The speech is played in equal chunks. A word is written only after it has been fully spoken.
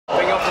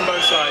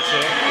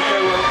here.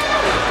 Okay,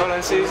 well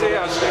done, Susie.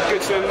 That was a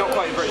good swim, not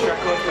quite a British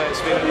record, but it's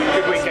been a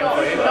good weekend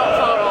for you.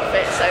 Not far off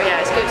it, so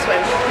yeah, it's a good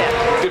swim.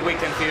 Yeah. Good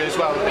weekend for you as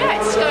well. Yeah,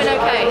 it's going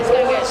okay. It's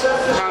going good.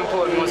 How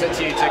important was it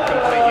to you to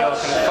complete your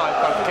kind of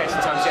 5 qualification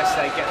times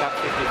yesterday, get that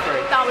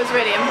 53? That was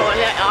really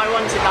important. I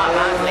wanted that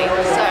badly,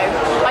 so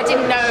I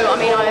didn't know. I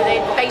mean,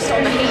 based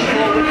on the heat,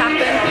 what would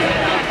happen.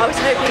 I was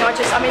hoping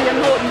I mean, the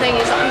important thing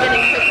is that I'm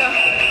getting quicker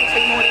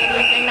between morning and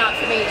evening. That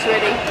for me is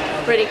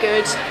really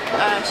good.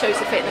 Shows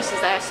the fitness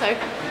is there. So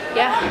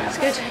yeah, it's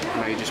good.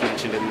 Now you just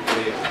mentioned in the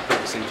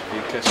previous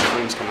interview, Kirsten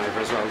Green's come over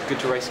as well.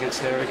 Good to race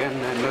against her again.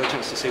 Another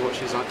chance to see what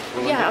she's like.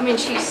 Yeah, I mean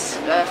she's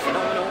a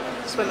phenomenal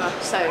swimmer.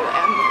 So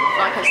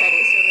like I said,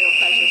 it's a real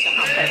pleasure to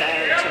have her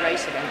there to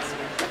race against.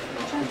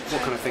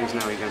 What kind of things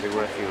now are you going to be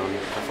working on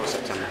before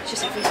September?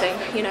 Just everything,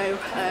 you know,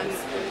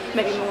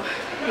 maybe more,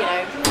 you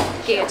know,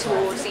 geared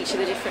towards each of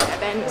the different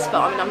events.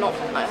 But I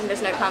mean,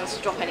 there's no plans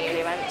to drop any of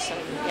the events, and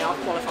you know, I've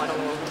qualified on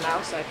all of them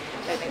now, so I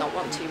don't think I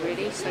want to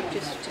really. So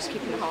just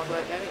keeping the hard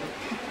work going.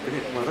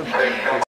 Brilliant, well done.